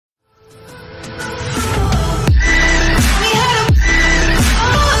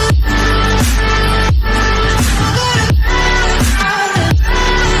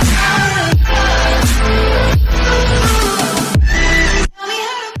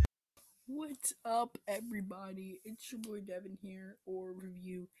up, everybody? It's your boy Devin here, or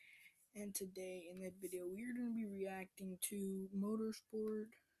Review, and today in that video we are going to be reacting to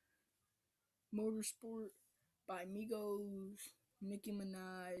Motorsport by Migos, Nicki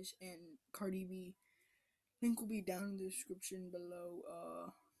Minaj, and Cardi B. Link will be down in the description below.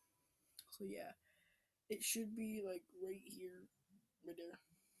 So yeah, it should be like right here, right there.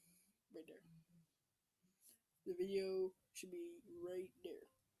 The video should be right there,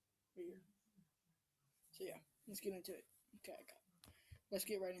 right here. So yeah, let's get into it. Okay. Let's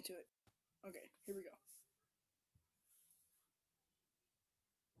get right into it. Okay, here we go.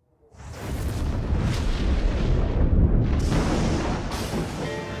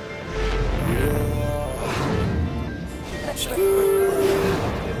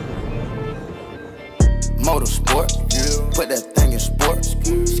 Motorsport, put that thing in sports.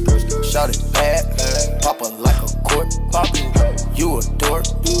 Shout it bad, pop it like a court. You a dork,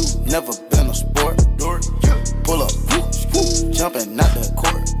 never been a sport. Pull up, jumping out the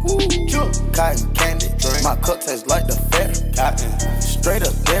court. Cotton candy, my cup tastes like the fair. Straight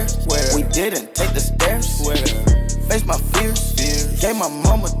up there, we didn't take the stairs. Face my fears, gave my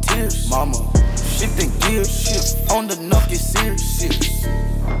mama tears. Shifting gears, on the knock get serious.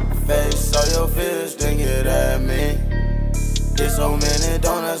 Face all your fears, then get at me. There's so many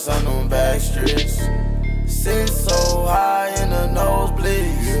donuts on them back streets. Sit so high in the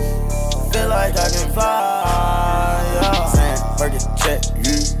nosebleeds. Feel like I can fly, yeah. Saying, Burger check,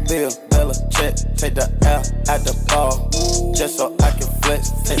 Bill, Bella check. Take the L at the ball, just so I can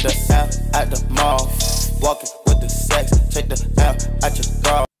flex. Take the L at the mall, walking with the sex. Take the L at your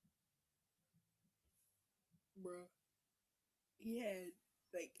bra. Bruh, he had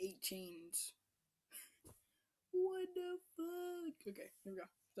like 8 chains. What the fuck? Okay, here we go.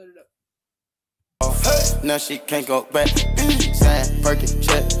 Start it up. Now she can't go back. Saying Perkin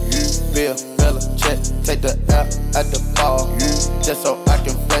check, Bill, Bella check. Take the L at the ball, just so I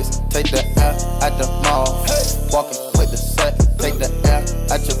can flex. Take the L at the mall, walking with the set. Take the L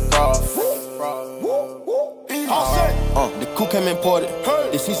at your bra. The coupe came imported.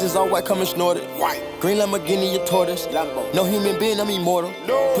 The seasons all white, coming snorted. Green Lamborghini, your tortoise. No human being, I'm immortal.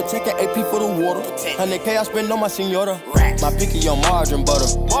 Protect an AP for the water. 100K I spend on my senora. My picky on margarine butter.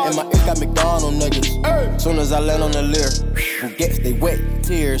 And my ink got McDonald's nuggets. Soon as I land on the Lear, who gets they wet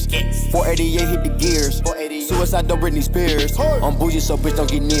tears. 488 hit the gears. Suicide don't Britney Spears. I'm bougie, so bitch don't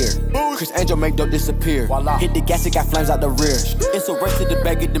get near. Chris Angel make dope disappear. Hit the gas, it got flames out the rear. It's a race to the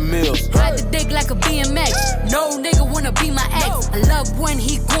back of the mills. Ride the dick like a BMX. No nigga wanna be my ex. I love when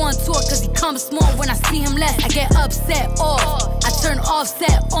he going to it, cause he comes small. When I see him less, I get upset off. I turn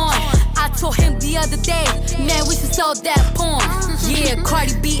offset on. I told him the other day, man, we should sell that porn. Yeah,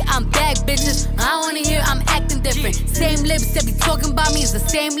 Cardi B, I'm back, bitches. I wanna hear I'm acting different. Same lips that be talking about me is the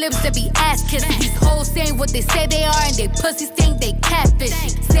same lips that be ass kissing. These hoes saying what they say they are and they pussies think they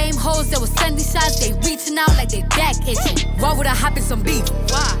catfishing. Same hoes that was sending shots, they reaching out like they back itching. Why would I hop in some beef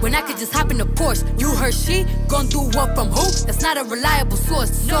when I could just hop in the Porsche? You heard she gon' do what from who? That's not a reliable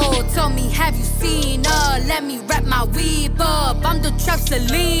source. So tell me, have you seen her? Let me wrap my weave up. I'm the trap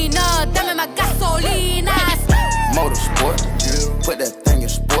Selena. Dame my gasolina. Motorsport, put that thing in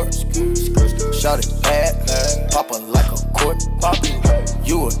sports. Shout it bad, pop it like a court.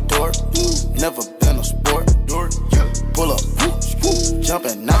 You a dork, never been a sport. Pull up,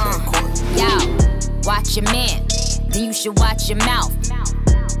 jumping out the court. Yo, watch your man, then you should watch your mouth.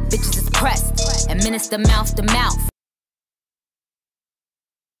 Bitches is pressed, administer mouth to mouth.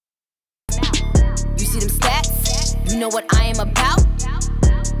 You see them stats? You know what I am about?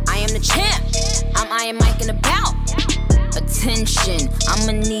 I am the champ. I'm Iron Mike and about. Attention,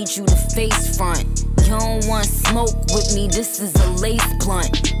 I'ma need you to face front. You don't want smoke with me, this is a lace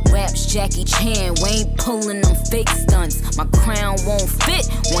blunt. Raps Jackie Chan, we ain't pulling them fake stunts. My crown won't fit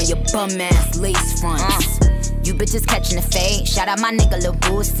on your bum ass lace fronts. You bitches catching the fade, shout out my nigga Lil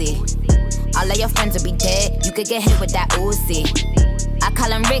Boosie. All of your friends will be dead, you could get hit with that Uzi. I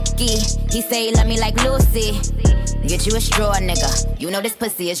call him Ricky, he say he love me like Lucy. Get you a straw, nigga, you know this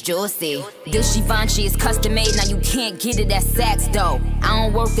pussy is juicy. This Givenchy is custom made, now you can't get it at Saks, though. I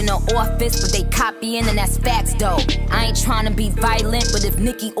don't work in the office, but they copying and that's facts, though. I ain't trying to be violent, but if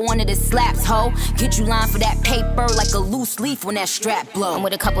Nicki on it, it slaps, ho. Get you line for that paper like a loose leaf when that strap blow. I'm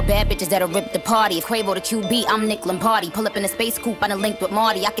with a couple bad bitches that'll rip the party. If Quavo the QB, I'm Nick Lombardi. Pull up in a space coupe, I done linked with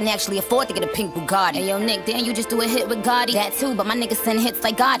Marty. I can actually afford to get a pink Bugatti. Hey yo, Nick, didn't you just do a hit with Gotti? That too, but my niggas send hits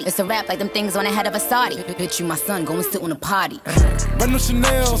like Gotti. It's a rap like them things on the head of a Saudi. Bitch, you my son, go go and sit on a potty. Brand new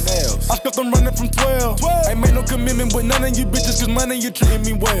Chanel's. I got them running from 12. Ain't made no commitment with none of you bitches, cause money you treating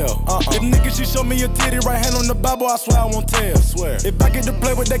me well. If nigga, she show me a titty, right hand on the Bible, I swear I won't tell. If I get to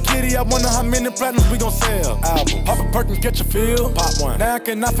play with that kitty, I wonder how many platinums we gon' sell. Album. Pop a Perkins, catch a feel. Pop one. Now I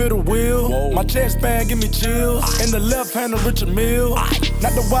cannot feel the wheel. Whoa. My chest band give me chills. In the left hand, a Richard Mille.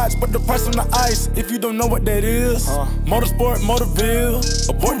 Not the watch, but the price on the ice. If you don't know what that is, Motorsport, Motorville.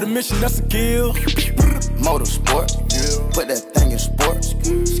 Abort the mission, that's a kill. Motorsport, put that thing in sports.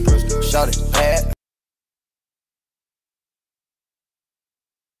 Shout it bad.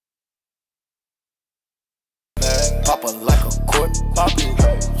 Pop it like a court.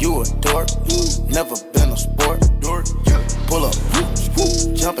 You a dork, never been a sport. Pull up,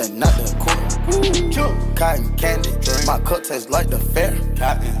 jumping out the court. Cotton candy, my cup tastes like the fair.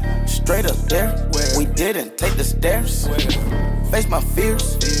 Straight up there, we didn't take the stairs. Face my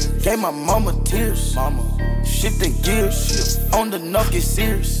fears, gave my mama tears. Shifting gears, on the knock get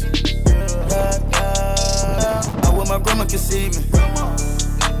serious. I wish my grandma could see me.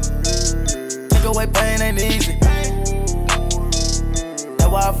 Take away pain ain't easy. That's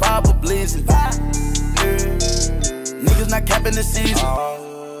why I fire for blazing. Niggas not capping the season.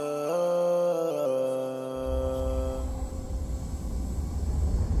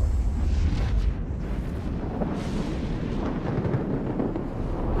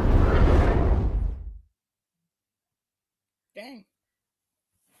 Dang.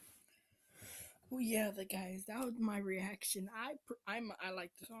 Well, yeah, guys, that was my reaction. I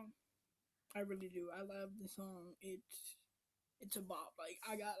like the song. I really do. I love the song. It's a bop. Like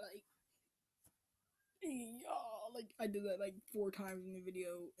I got I did that like 4 times in the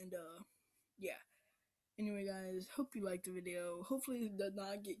video, and yeah. Anyway, guys, hope you liked the video. Hopefully it does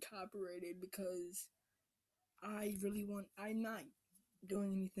not get copyrighted because I'm not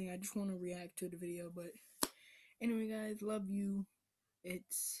doing anything. I just want to react to the video. But anyway, guys, love you.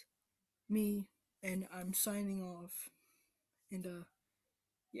 It's me, and I'm signing off. And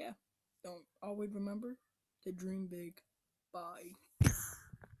yeah, don't always remember to dream big. Bye.